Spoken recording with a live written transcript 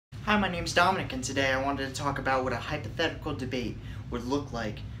Hi, my name's Dominic, and today I wanted to talk about what a hypothetical debate would look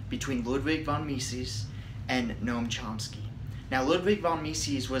like between Ludwig von Mises and Noam Chomsky. Now, Ludwig von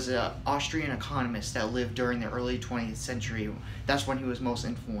Mises was an Austrian economist that lived during the early 20th century. That's when he was most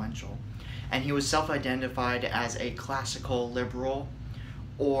influential. And he was self-identified as a classical liberal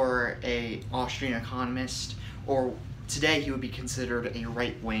or an Austrian economist, or today he would be considered a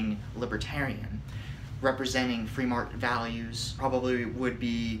right-wing libertarian, representing free market values, probably would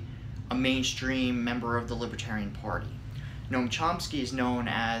be a mainstream member of the Libertarian Party. Noam Chomsky is known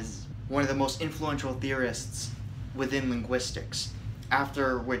as one of the most influential theorists within linguistics,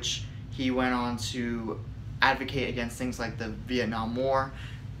 after which he went on to advocate against things like the Vietnam War,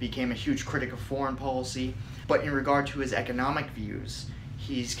 became a huge critic of foreign policy, but in regard to his economic views,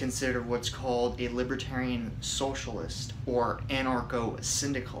 he's considered what's called a Libertarian Socialist or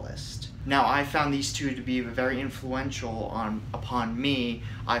Anarcho-Syndicalist. Now, I found these two to be very influential upon me.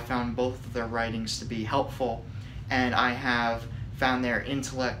 I found both of their writings to be helpful, and I have found their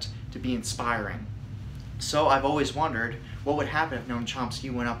intellect to be inspiring. So I've always wondered what would happen if Noam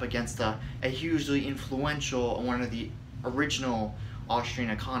Chomsky went up against a hugely influential, one of the original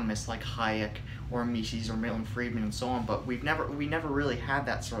Austrian economists like Hayek or Mises or Milton Friedman and so on, but we never really had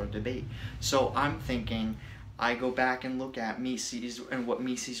that sort of debate. So I'm thinking I go back and look at Mises and what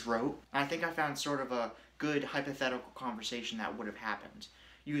Mises wrote. I think I found sort of a good hypothetical conversation that would have happened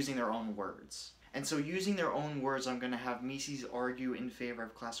using their own words. And so using their own words, I'm going to have Mises argue in favor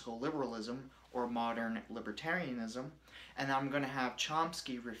of classical liberalism or modern libertarianism, and I'm going to have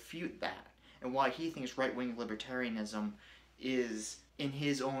Chomsky refute that and why he thinks right-wing libertarianism is, in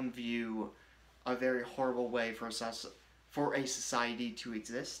his own view, a very horrible way for a society to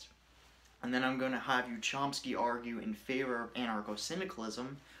exist. And then I'm going to have you Chomsky argue in favor of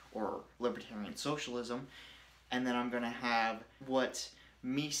Anarcho-Syndicalism or Libertarian Socialism, and then I'm going to have what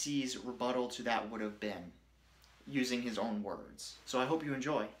Mises' rebuttal to that would have been, using his own words. So I hope you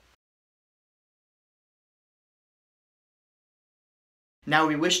enjoy. Now,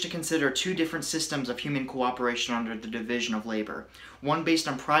 we wish to consider two different systems of human cooperation under the division of labor, one based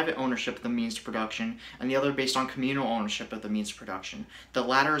on private ownership of the means of production, and the other based on communal ownership of the means of production. The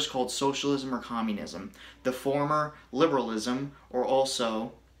latter is called socialism or communism. The former, liberalism, or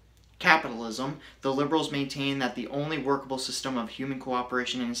also capitalism. The liberals maintain that the only workable system of human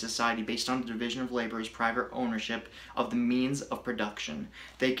cooperation in a society based on the division of labor is private ownership of the means of production.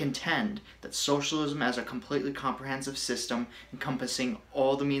 They contend that socialism as a completely comprehensive system encompassing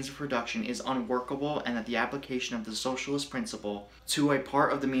all the means of production is unworkable, and that the application of the socialist principle to a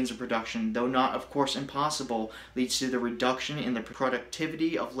part of the means of production, though not of course impossible, leads to the reduction in the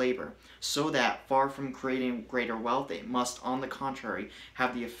productivity of labor, so that, far from creating greater wealth, it must, on the contrary,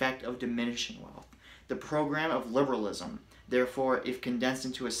 have the effect of diminishing wealth. The program of liberalism, therefore, if condensed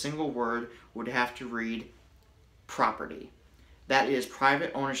into a single word, would have to read property. That is,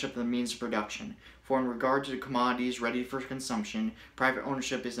 private ownership of the means of production. For in regard to commodities ready for consumption, private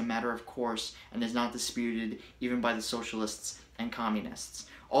ownership is a matter of course and is not disputed even by the socialists and communists.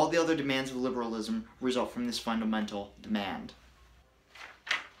 All the other demands of liberalism result from this fundamental demand.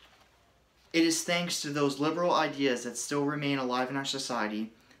 It is thanks to those liberal ideas that still remain alive in our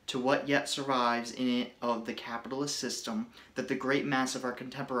society, to what yet survives in it of the capitalist system, that the great mass of our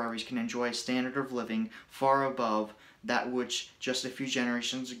contemporaries can enjoy a standard of living far above that which just a few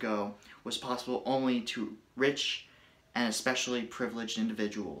generations ago was possible only to rich and especially privileged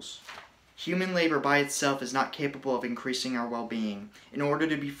individuals. Human labor by itself is not capable of increasing our well-being. In order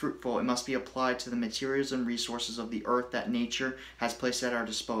to be fruitful, it must be applied to the materials and resources of the earth that nature has placed at our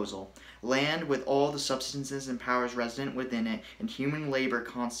disposal. Land, with all the substances and powers resident within it, and human labor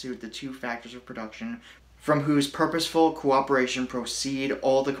constitute the two factors of production from whose purposeful cooperation proceed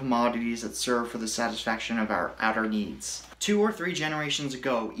all the commodities that serve for the satisfaction of our outer needs. 2 or 3 generations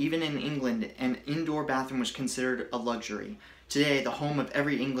ago, even in England, an indoor bathroom was considered a luxury. Today, the home of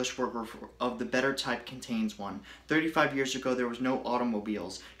every English worker of the better type contains one. 35 years ago, there was no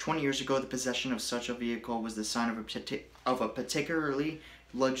automobiles. 20 years ago, the possession of such a vehicle was the sign of a particularly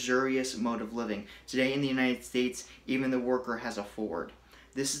luxurious mode of living. Today, in the United States, even the worker has a Ford.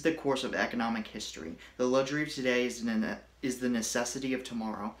 This is the course of economic history. The luxury of today is the necessity of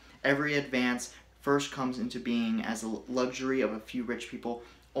tomorrow. Every advance first comes into being as the luxury of a few rich people,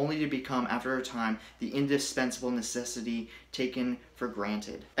 only to become, after a time, the indispensable necessity taken for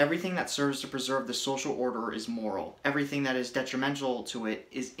granted. Everything that serves to preserve the social order is moral. Everything that is detrimental to it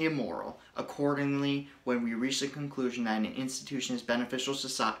is immoral. Accordingly, when we reach the conclusion that an institution is beneficial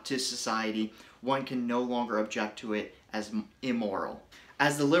to society, one can no longer object to it as immoral.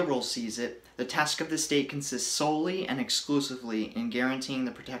 As the liberal sees it, the task of the state consists solely and exclusively in guaranteeing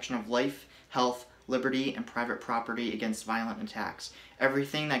the protection of life, health, liberty, and private property against violent attacks.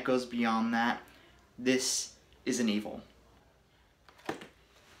 Everything that goes beyond that, this is an evil.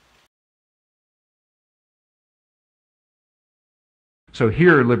 So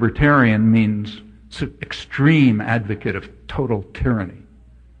here, libertarian means extreme advocate of total tyranny.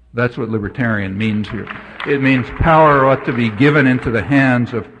 That's what libertarian means here. It means power ought to be given into the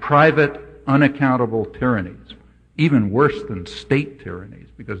hands of private, unaccountable tyrannies, even worse than state tyrannies,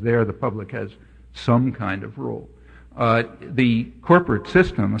 because there the public has some kind of rule. The corporate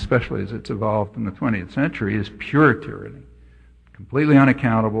system, especially as it's evolved in the 20th century, is pure tyranny, completely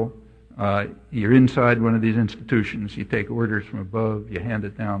unaccountable. You're inside one of these institutions, you take orders from above, you hand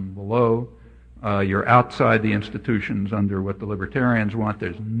it down below. You're outside the institutions under what the libertarians want.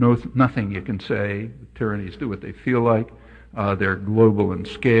 There's nothing you can say. The tyrannies do what they feel like. They're global in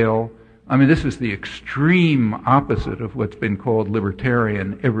scale. I mean, this is the extreme opposite of what's been called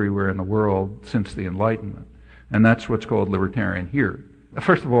libertarian everywhere in the world since the Enlightenment. And that's what's called libertarian here.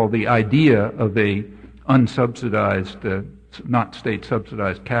 First of all, the idea of a unsubsidized, not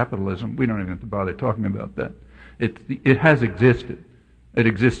state-subsidized capitalism, we don't even have to bother talking about that. It has existed. It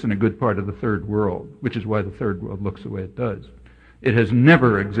exists in a good part of the third world, which is why the third world looks the way it does. It has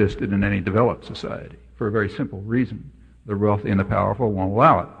never existed in any developed society for a very simple reason. The wealthy and the powerful won't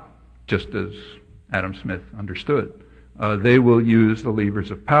allow it, just as Adam Smith understood. They will use the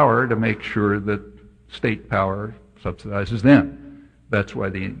levers of power to make sure that state power subsidizes them. That's why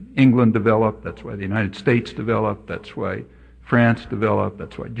England developed, that's why the United States developed, that's why France developed,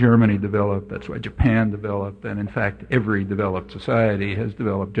 that's why Germany developed, that's why Japan developed, and in fact every developed society has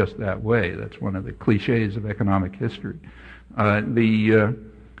developed just that way. That's one of the cliches of economic history. So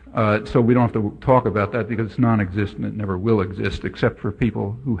we don't have to talk about that because it's non-existent. It never will exist except for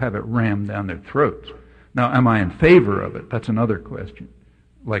people who have it rammed down their throats. Now, am I in favor of it? That's another question.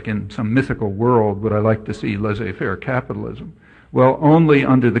 Like in some mythical world, would I like to see laissez-faire capitalism? Well, only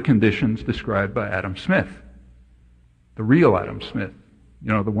under the conditions described by Adam Smith. The real Adam Smith,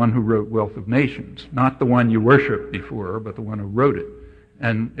 you know, the one who wrote Wealth of Nations, not the one you worshipped before, but the one who wrote it.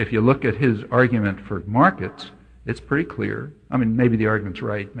 And if you look at his argument for markets, it's pretty clear. I mean, maybe the argument's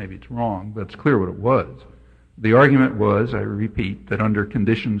right, maybe it's wrong, but it's clear what it was. The argument was, I repeat, that under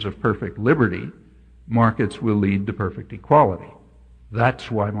conditions of perfect liberty, markets will lead to perfect equality.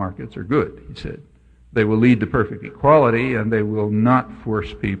 That's why markets are good, he said. They will lead to perfect equality, and they will not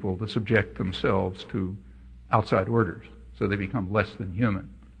force people to subject themselves to outside orders, so they become less than human,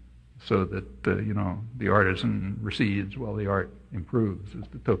 so that, the artisan recedes while the art improves, as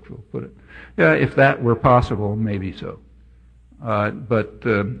de Tocqueville put it. Yeah, if that were possible, maybe so. But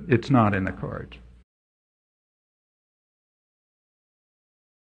it's not in the cards.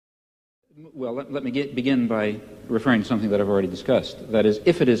 Well, let me begin by referring to something that I've already discussed. That is,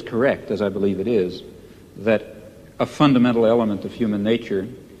 if it is correct, as I believe it is, that a fundamental element of human nature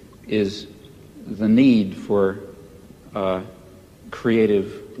is the need for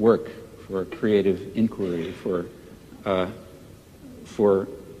creative work, for creative inquiry, for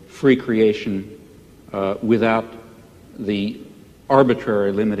free creation without the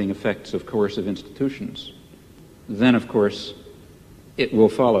arbitrary limiting effects of coercive institutions, then, of course, it will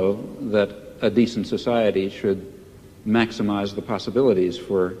follow that a decent society should maximize the possibilities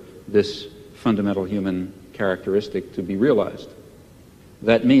for this fundamental human characteristic to be realized.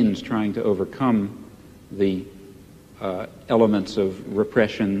 That means trying to overcome the elements of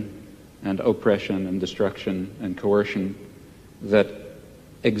repression and oppression and destruction and coercion that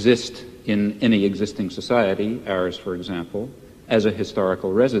exist in any existing society, ours, for example, as a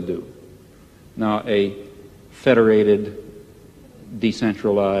historical residue. Now, a federated,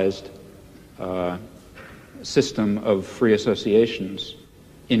 decentralized system of free associations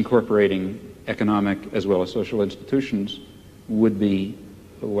incorporating economic as well as social institutions would be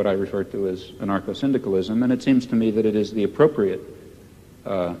what I refer to as Anarcho-Syndicalism, and it seems to me that it is the appropriate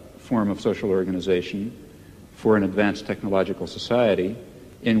form of social organization for an advanced technological society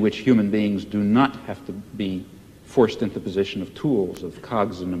in which human beings do not have to be forced into the position of tools, of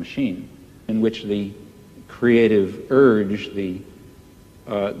cogs in a machine, in which the creative urge,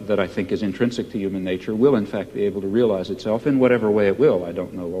 that I think is intrinsic to human nature, will in fact be able to realize itself in whatever way it will. I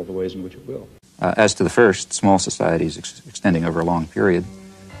don't know all the ways in which it will. As to the first, small societies extending over a long period,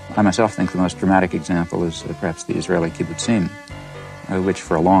 I myself think the most dramatic example is perhaps the Israeli kibbutzim, which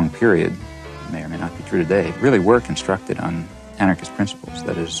for a long period, may or may not be true today, really were constructed on anarchist principles,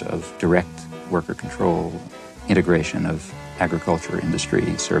 that is, of direct worker control, integration of agriculture,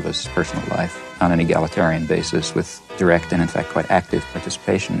 industry, service, personal life on an egalitarian basis with direct and in fact quite active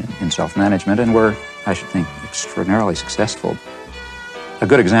participation in self-management, and were, I should think, extraordinarily successful. A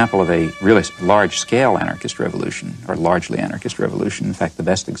good example of a really large-scale anarchist revolution, or largely anarchist revolution, in fact the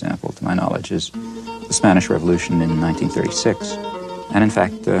best example to my knowledge, is the Spanish Revolution in 1936. And in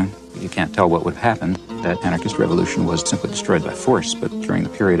fact, you can't tell what would have happened. That anarchist revolution was simply destroyed by force, but during the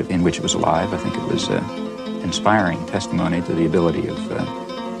period in which it was alive, I think it was inspiring testimony to the ability of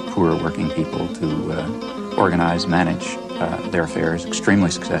poor working people to organize, manage their affairs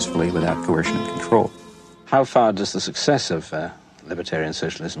extremely successfully without coercion and control. How far does the success of libertarian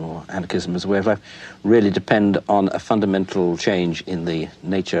socialism or anarchism as a way of life really depend on a fundamental change in the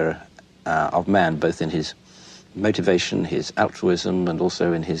nature of man, both in his motivation, his altruism, and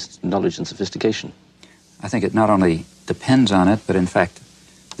also in his knowledge and sophistication? I think it not only depends on it, but in fact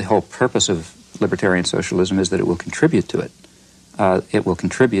the whole purpose of libertarian socialism is that it will contribute to it. It will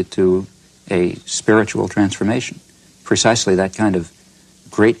contribute to a spiritual transformation. Precisely that kind of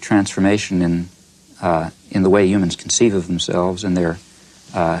great transformation in the way humans conceive of themselves and their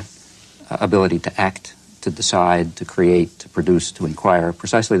ability to act, to decide, to create, to produce, to inquire,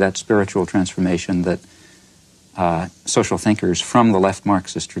 precisely that spiritual transformation that social thinkers from the left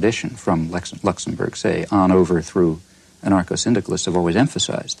Marxist tradition, from Luxemburg, say, on over through Anarcho-Syndicalists have always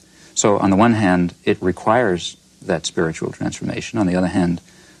emphasized. So on the one hand, it requires that spiritual transformation. On the other hand,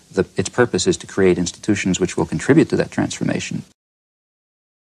 its purpose is to create institutions which will contribute to that transformation.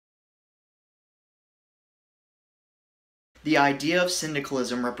 The idea of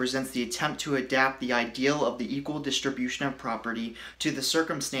syndicalism represents the attempt to adapt the ideal of the equal distribution of property to the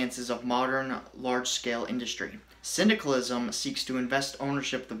circumstances of modern large-scale industry. Syndicalism seeks to invest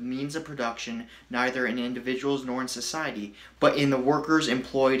ownership of the means of production neither in individuals nor in society, but in the workers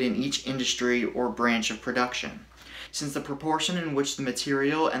employed in each industry or branch of production. Since the proportion in which the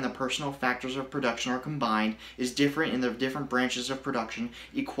material and the personal factors of production are combined is different in the different branches of production,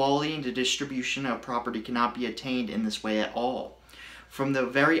 equality in the distribution of property cannot be attained in this way at all. From the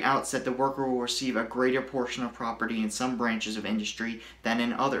very outset, the worker will receive a greater portion of property in some branches of industry than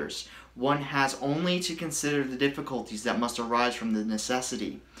in others. One has only to consider the difficulties that must arise from the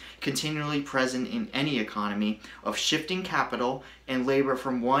necessity, continually present in any economy, of shifting capital and labor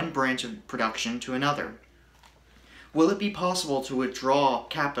from one branch of production to another. Will it be possible to withdraw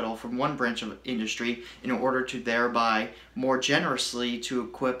capital from one branch of industry in order to thereby more generously to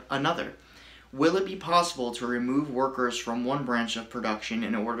equip another? Will it be possible to remove workers from one branch of production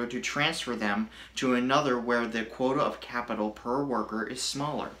in order to transfer them to another where the quota of capital per worker is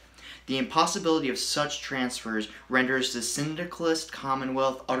smaller? The impossibility of such transfers renders the syndicalist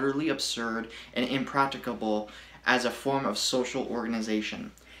commonwealth utterly absurd and impracticable as a form of social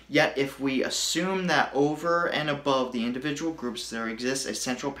organization. Yet if we assume that over and above the individual groups there exists a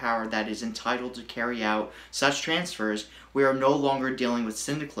central power that is entitled to carry out such transfers, we are no longer dealing with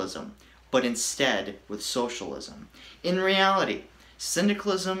syndicalism, but instead with socialism. In reality,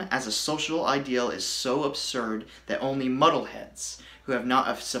 syndicalism as a social ideal is so absurd that only muddleheads, who have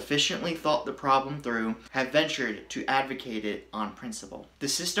not sufficiently thought the problem through, have ventured to advocate it on principle. The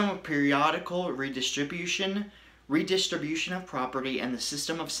system of periodical redistribution of property and the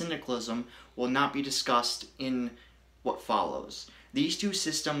system of syndicalism will not be discussed in what follows. These two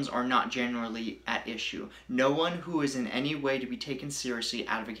systems are not generally at issue. No one who is in any way to be taken seriously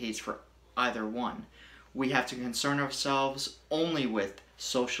advocates for either one. We have to concern ourselves only with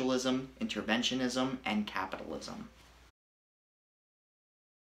socialism, interventionism, and capitalism.